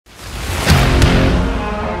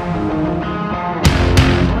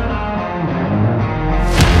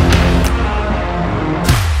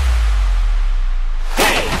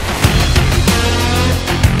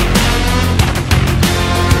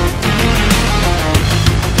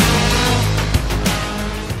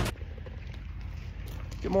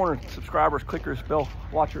Good morning, subscribers, clickers, bell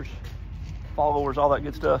watchers, followers, all that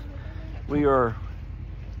good stuff. We are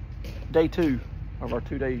day 2 of our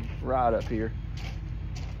 2-day ride up here.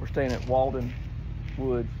 We're staying at Walden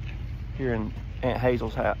Woods here in Aunt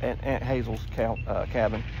Hazel's house, Aunt Hazel's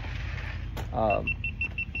cabin.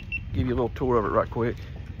 Give you a little tour of it right quick.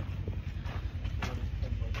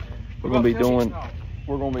 We're gonna be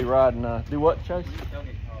riding. Do what, Chase?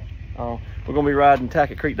 We're gonna be riding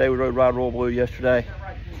Tackett Creek Day. We rode Royal Blue yesterday,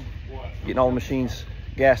 getting all the machines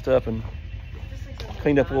gassed up and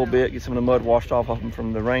cleaned up a little bit, get some of the mud washed off of them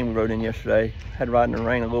from the rain we rode in yesterday. Had to ride in the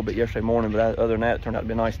rain a little bit yesterday morning, but other than that, it turned out to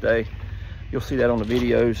be a nice day. You'll see that on the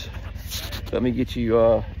videos. Let me get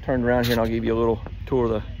you turned around here and I'll give you a little tour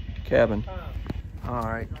of the cabin. All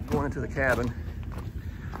right, going into the cabin.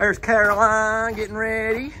 There's Caroline getting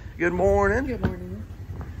ready. Good morning. Good morning.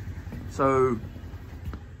 So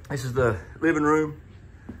this is the living room,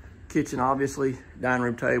 kitchen, obviously, dining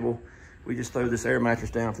room table. We just threw this air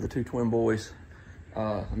mattress down for the 2 twin boys.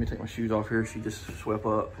 Let me take my shoes off here. She just swept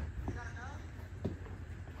up.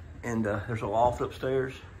 And there's a loft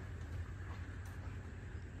upstairs.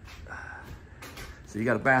 So you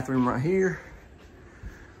got a bathroom right here.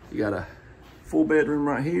 You got a full bedroom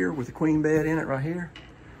right here with a queen bed in it right here.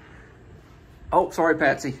 Oh, sorry,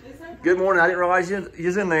 Patsy. Good morning. I didn't realize you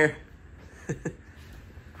was in there.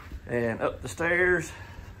 And up the stairs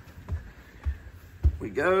we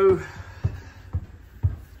go.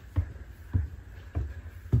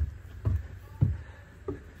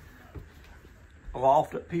 A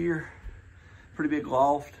loft up here, pretty big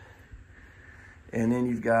loft. And then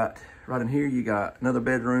you've got, right in here, you got another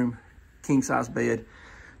bedroom, king size bed.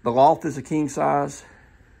 The loft is a king size.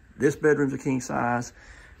 This bedroom's a king size.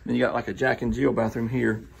 Then you got like a Jack and Jill bathroom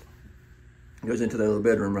here. It goes into the other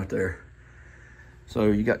bedroom right there. So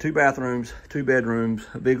you got 2 bathrooms, 2 bedrooms,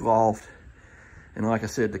 a big loft. And like I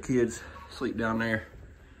said, the kids sleep down there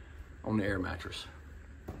on the air mattress.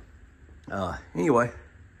 Anyway,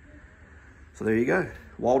 so there you go.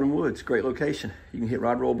 Walden Woods, great location. You can hit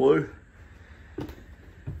Royal Blue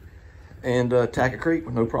and Tackett Creek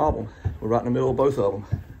with no problem. We're right in the middle of both of them.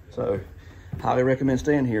 So highly recommend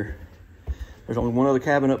staying here. There's only one other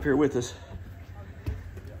cabin up here with us,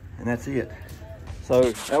 and that's it. So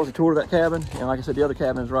that was a tour of that cabin, and like I said, the other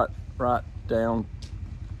cabin is right down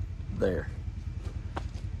there.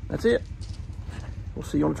 That's it. We'll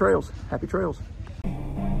see you on the trails. Happy trails.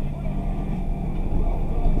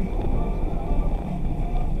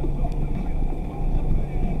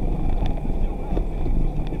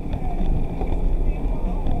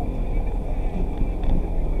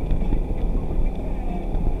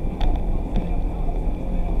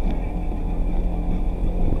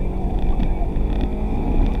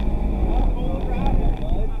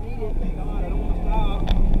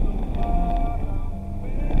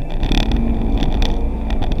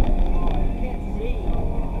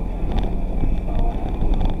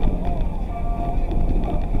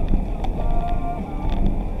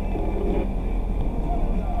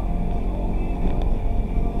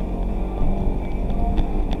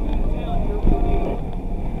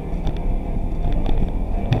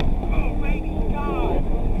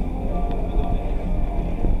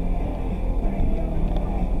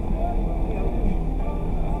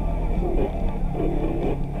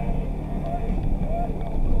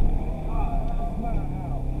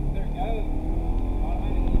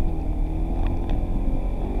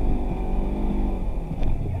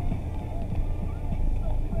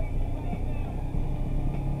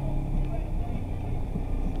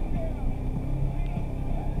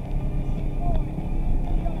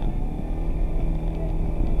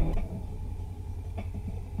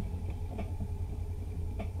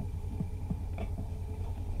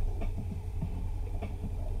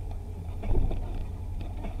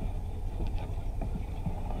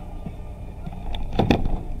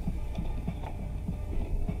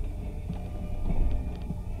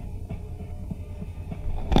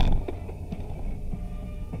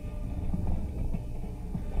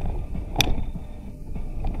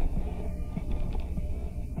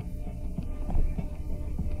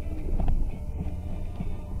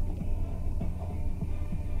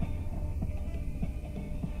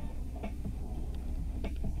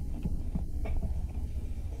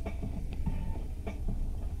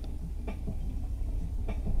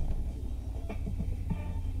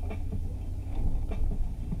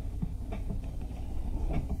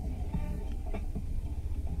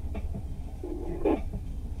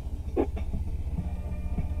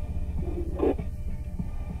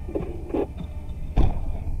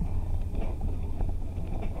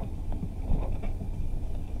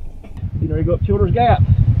 You know, you go up Children's Gap.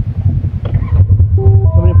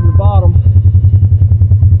 Coming in from the bottom.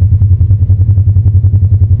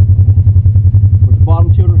 With the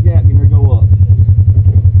bottom Childers Gap, getting ready to go up.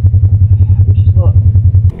 Wish us luck.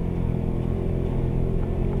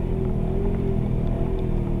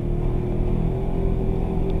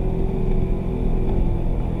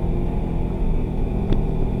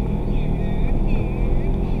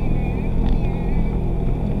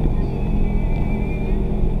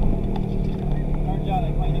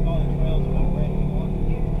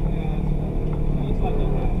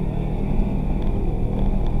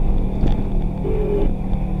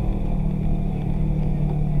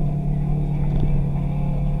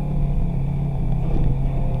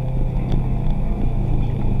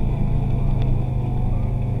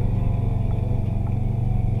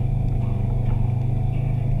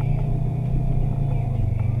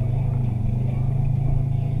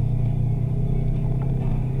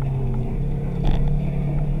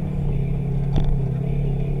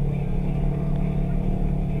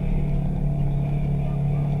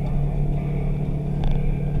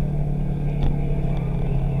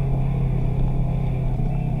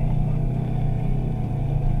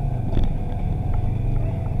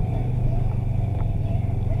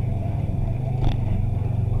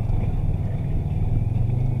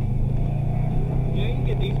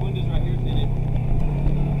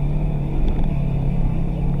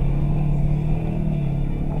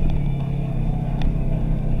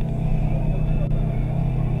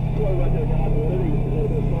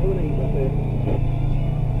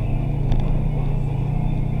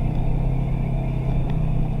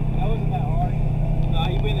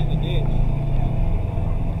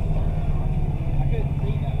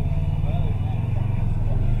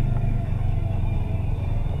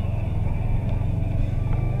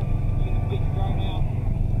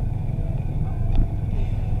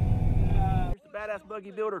 Badass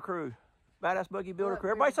Buggy Builder Crew. Badass Buggy Builder Crew.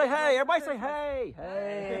 Everybody say hey. Everybody say hey.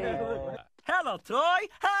 Hey. Hello, Toy.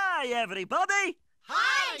 Hi, everybody.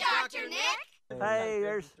 Hi, Dr. Nick. Hey,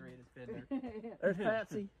 there's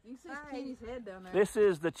Patsy. You can see Kenny's head down there. This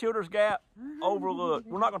is the Childers Gap Overlook.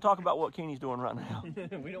 We're not going to talk about what Kenny's doing right now.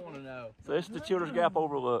 We don't want to know. So this is the Childers Gap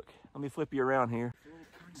Overlook. Let me flip you around here.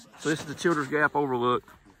 So this is the Childers Gap Overlook.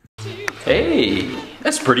 Hey,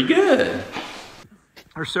 that's pretty good.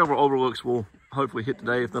 There's several overlooks we'll hopefully hit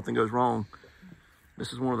today if nothing goes wrong.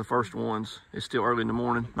 This is one of the first ones. It's still early in the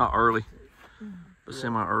morning. Not early, but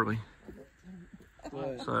semi-early.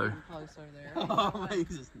 So. Oh,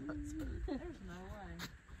 Jesus. There's no way. Is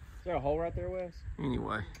there a hole right there, Wes?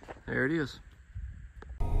 Anyway, there it is.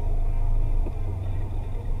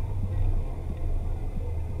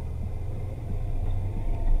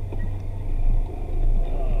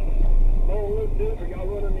 Overlook, dude, are y'all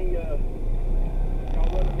running the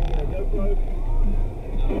GoPro?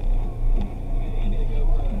 No. Hand me the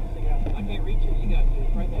GoPro. Stick it out. I can't reach it. You got to.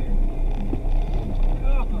 It's right there.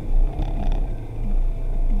 Oh.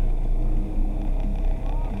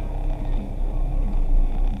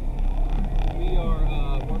 We are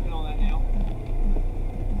working on that now.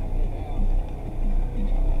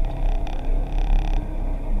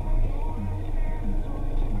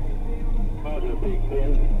 Positive peak,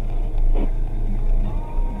 Ben.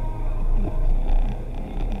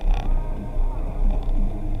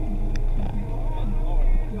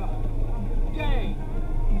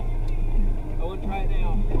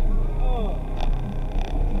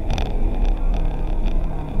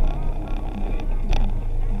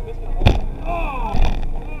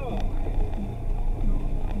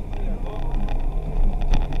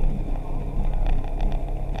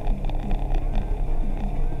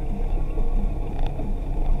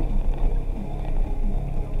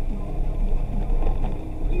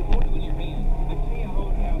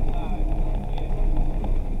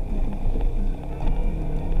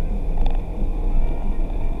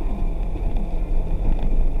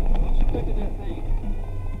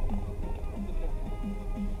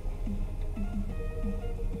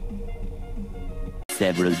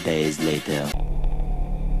 Several days later.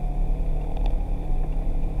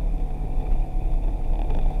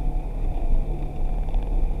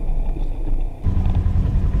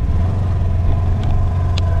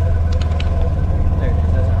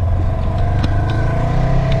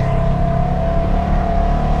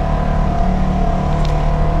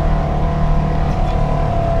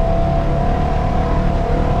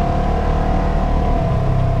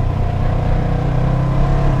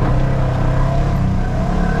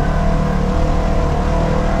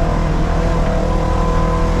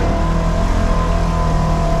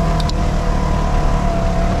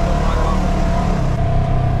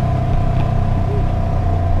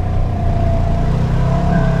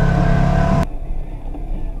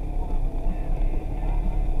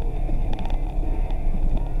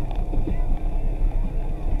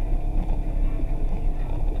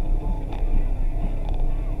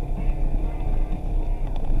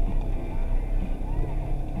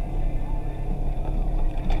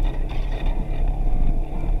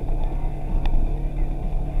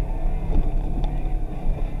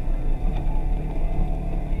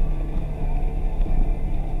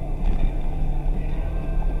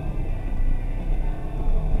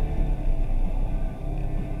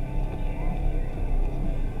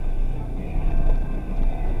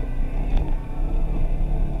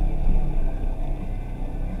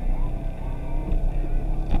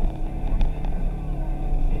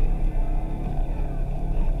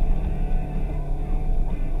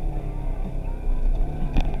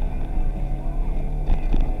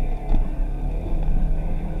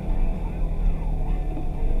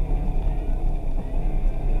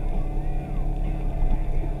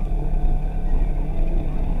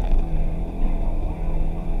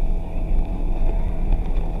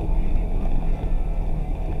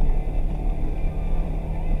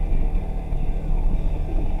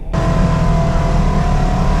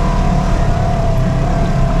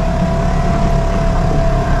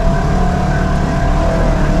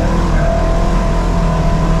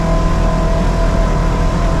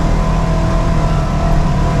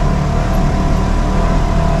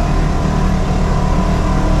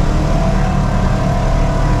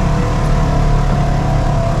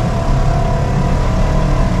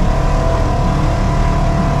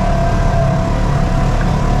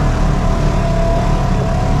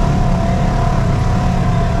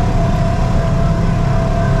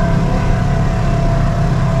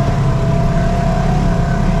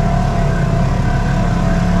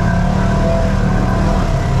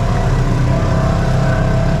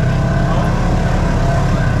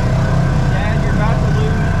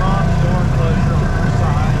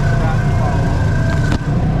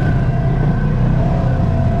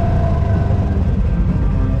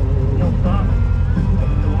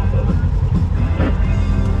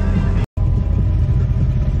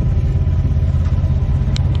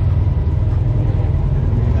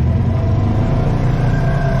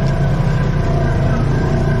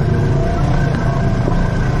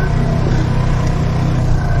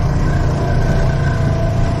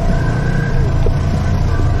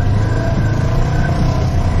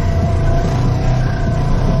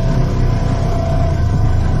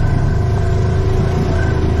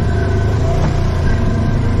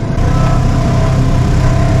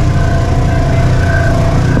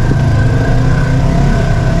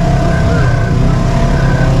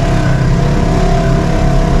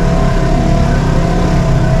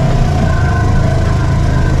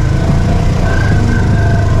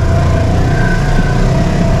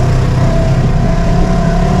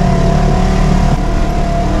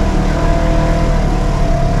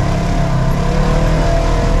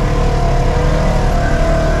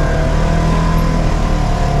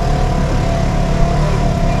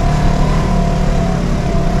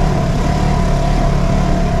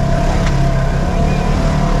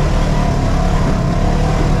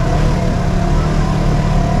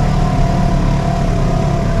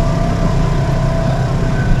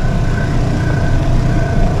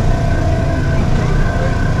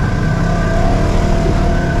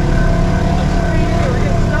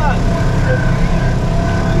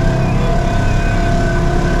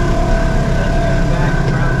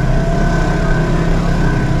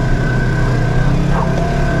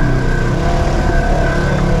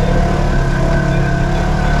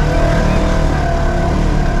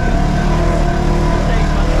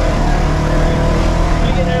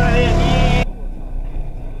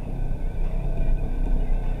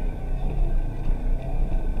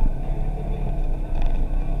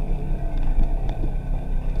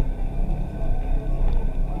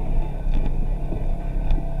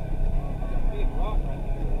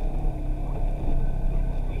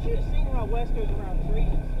 should have seen how Wes goes around trees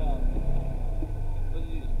and stuff. What did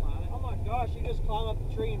you just climb it? Oh my gosh, you just climb up the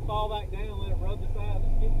tree and fall back down and let it rub the side of the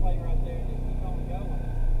skid plate right there and just keep on going.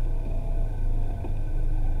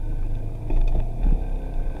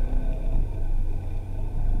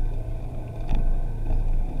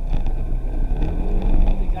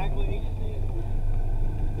 That's exactly what he just did.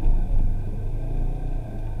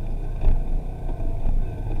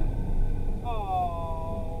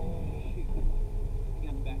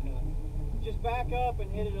 Just back up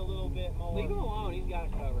and hit it a little bit more. Leave him alone. He's got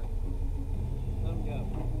it covered. Let him go.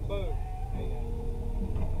 Boom. There you go.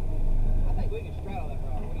 I think we can straddle that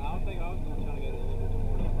rock. I don't think I was going to try to go to a little bit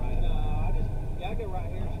more to the right. No, I just gotta go right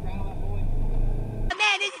here and straddle that boy. Oh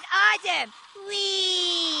man, this is awesome!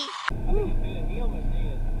 Whee! I think he did. He almost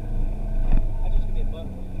did. I just gonna be a button.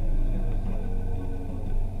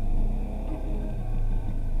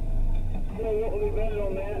 You know what would be better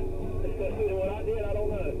on that? Especially than what I did, I don't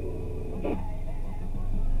know.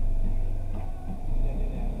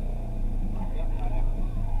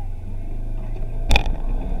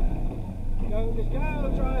 Go, just go,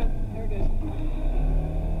 try it. There it goes.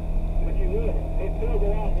 But you look, it still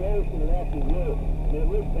go off worse than it actually would. And it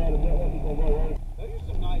looks bad if that wasn't going to go wrong. Those are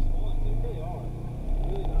some nice ones. They really are.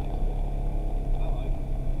 Really nice. I like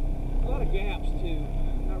them. A lot of gaps too.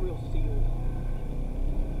 Not real sealed.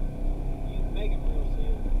 You can make them real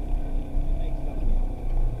sealed. It makes stuff.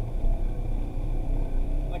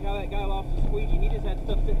 Like how that guy lost the squeegee. He just had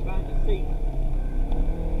stuff sitting behind the seat.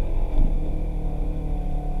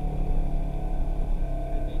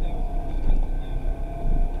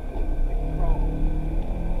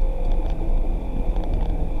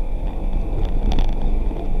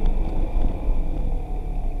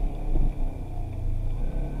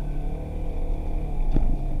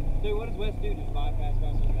 Dude, what does Wes do? Just bypass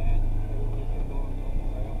so bad?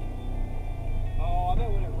 Oh, I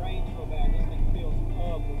bet when it rains so bad, this thing fills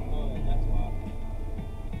up with mud. That's why.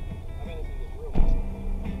 I bet this thing gets real cold.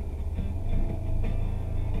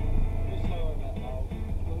 Just slower than that dog.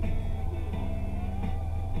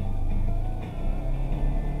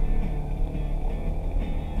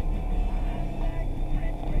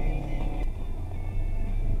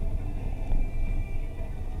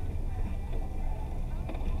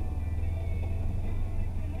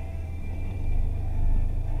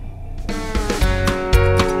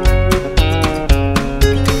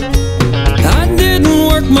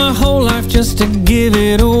 My whole life just to give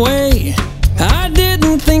it away. I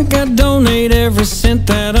didn't think I'd donate every cent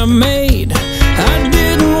that I made. I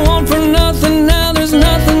didn't want for nothing, now there's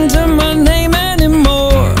nothing to my name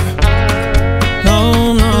anymore.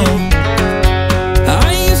 No, no.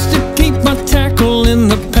 I used to keep my tackle in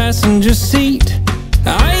the passenger seat.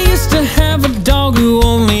 I used to have a dog who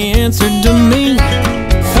only answered to me.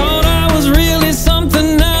 Thought I was really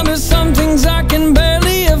something, now there's some things I can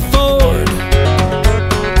barely afford.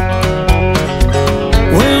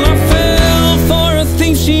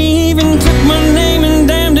 She even took my name and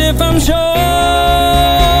damned if I'm sure.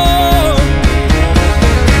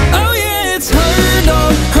 Oh yeah, it's her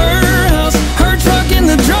dog, her house, her truck in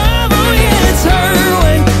the drive. Oh yeah, it's her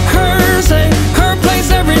way, her say, her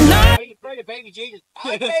place every night. Are you afraid of baby Jesus? I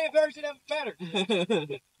like baby version of it better.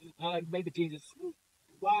 I like baby Jesus.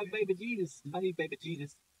 Why baby Jesus? I need baby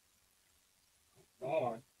Jesus.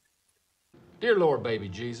 Oh. Dear Lord, baby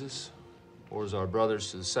Jesus, or as our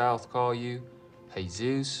brothers to the south call you,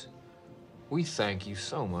 Jesus, we thank you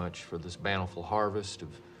so much for this bountiful harvest of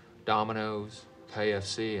Domino's,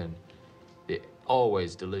 KFC, and the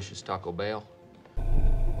always delicious Taco Bell. There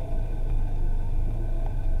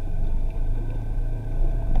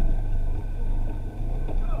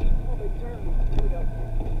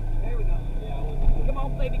we go. Yeah, come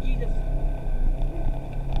on, baby Jesus.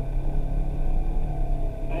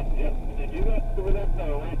 Did you go over that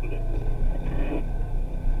though, ain't it?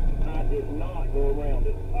 I did not go around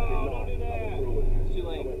it. Oh, don't do that. It's too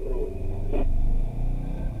late.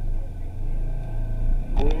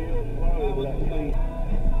 Real slow to that tree.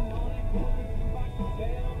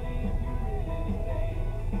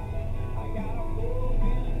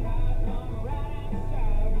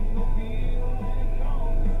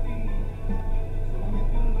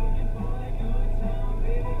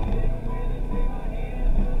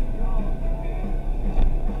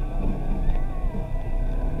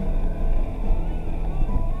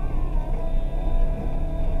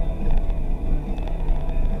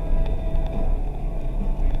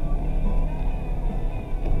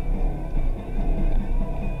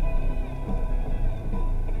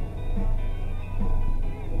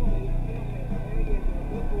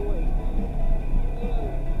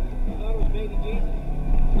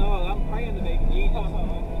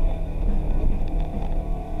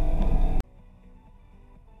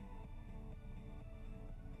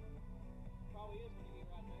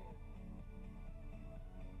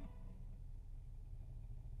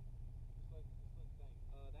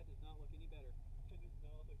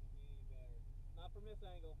 from this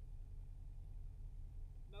angle.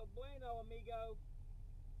 No bueno, amigo.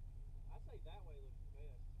 I say that way looks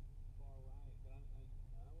best. Far right, but I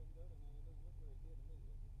wouldn't go to man. It doesn't look very good to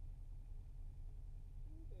me.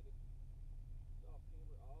 Ooh, baby. Soft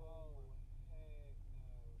camber. Oh, heck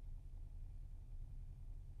no.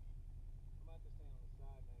 I might have to stand on the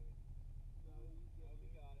side, maybe. No,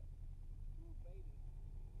 you got it. Ooh, baby.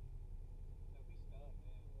 No, he's stuck,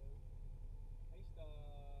 man. He's stuck.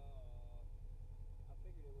 I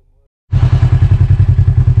figured it wouldn't work.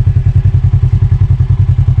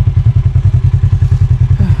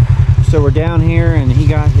 So we're down here, and he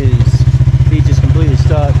just completely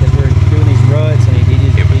stuck as we're doing these ruts, and he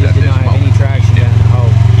did not have any traction down the hole.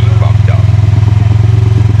 He fucked up.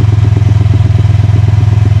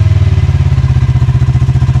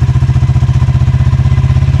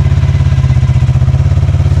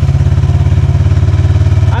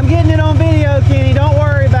 I'm getting it on video, Kenny. Don't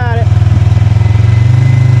worry about it.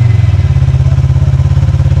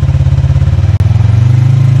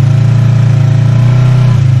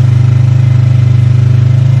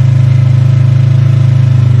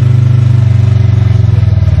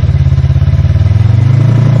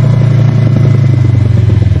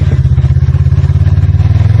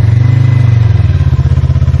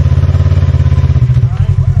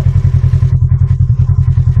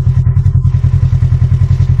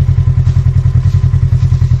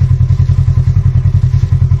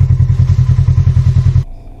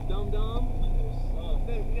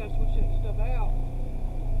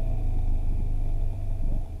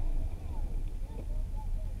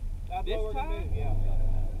 This time? Yeah.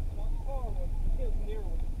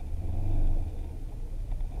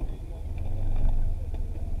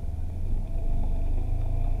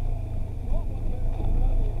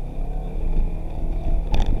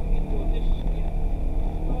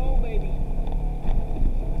 Oh, baby.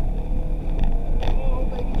 Oh,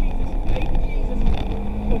 baby Jesus. Baby Jesus.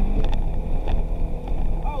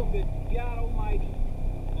 Oh, good God Almighty.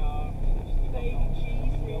 Baby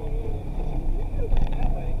Jesus. That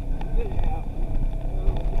way. Good job.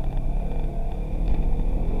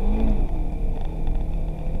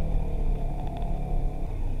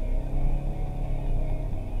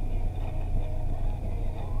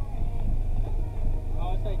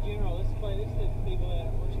 Oh, it's that general. This is the people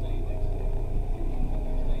that we're staying next to.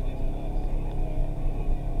 We're staying next to us.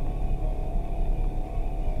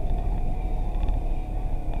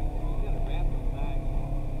 You got a wrap on the back.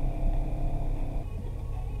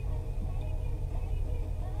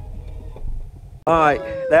 All right,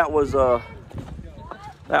 that was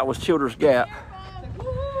Childers Gap.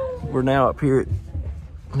 We're now up here at,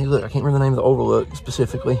 hey, look, I can't remember the name of the Overlook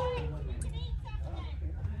specifically.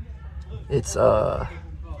 It's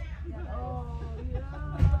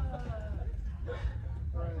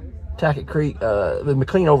Tackett Creek, the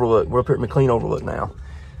McLean Overlook. We're up here at McLean Overlook now.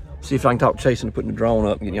 See if I can talk Chase into putting the drone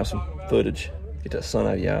up and getting y'all some footage. Get that sun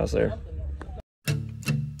out of your eyes there.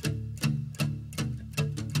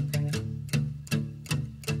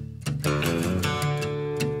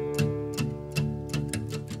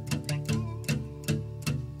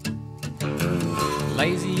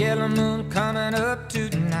 Lazy yellow moon coming up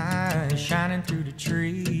tonight, shining through the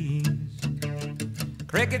trees.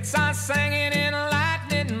 Crickets are singing and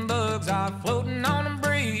lightning bugs are floating on the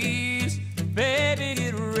breeze. Baby,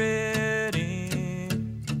 get ready.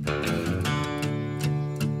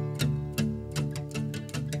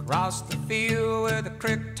 Across the field where the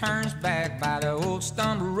creek turns back by the old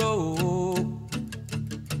stumble road,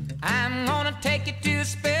 I'm gonna take you to a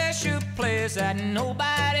special place that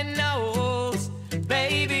nobody knows.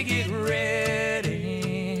 Baby, get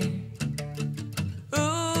ready.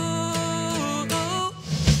 Ooh,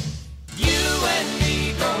 you and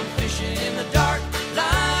me going fishing in the dark,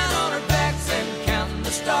 lying on our backs and counting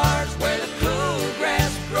the stars where the cool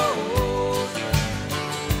grass grows.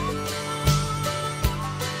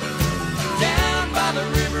 Down by the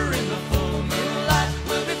river in the full moonlight,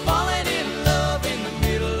 we'll be falling in love in the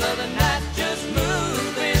middle of the night, just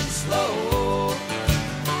moving slow.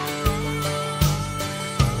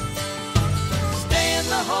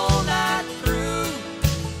 The whole night through,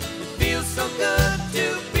 it feels so good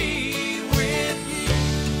to be with you.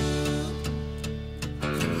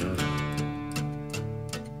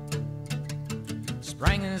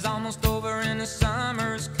 Spring is almost over and the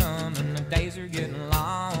summer's coming, the days are getting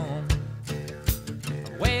long.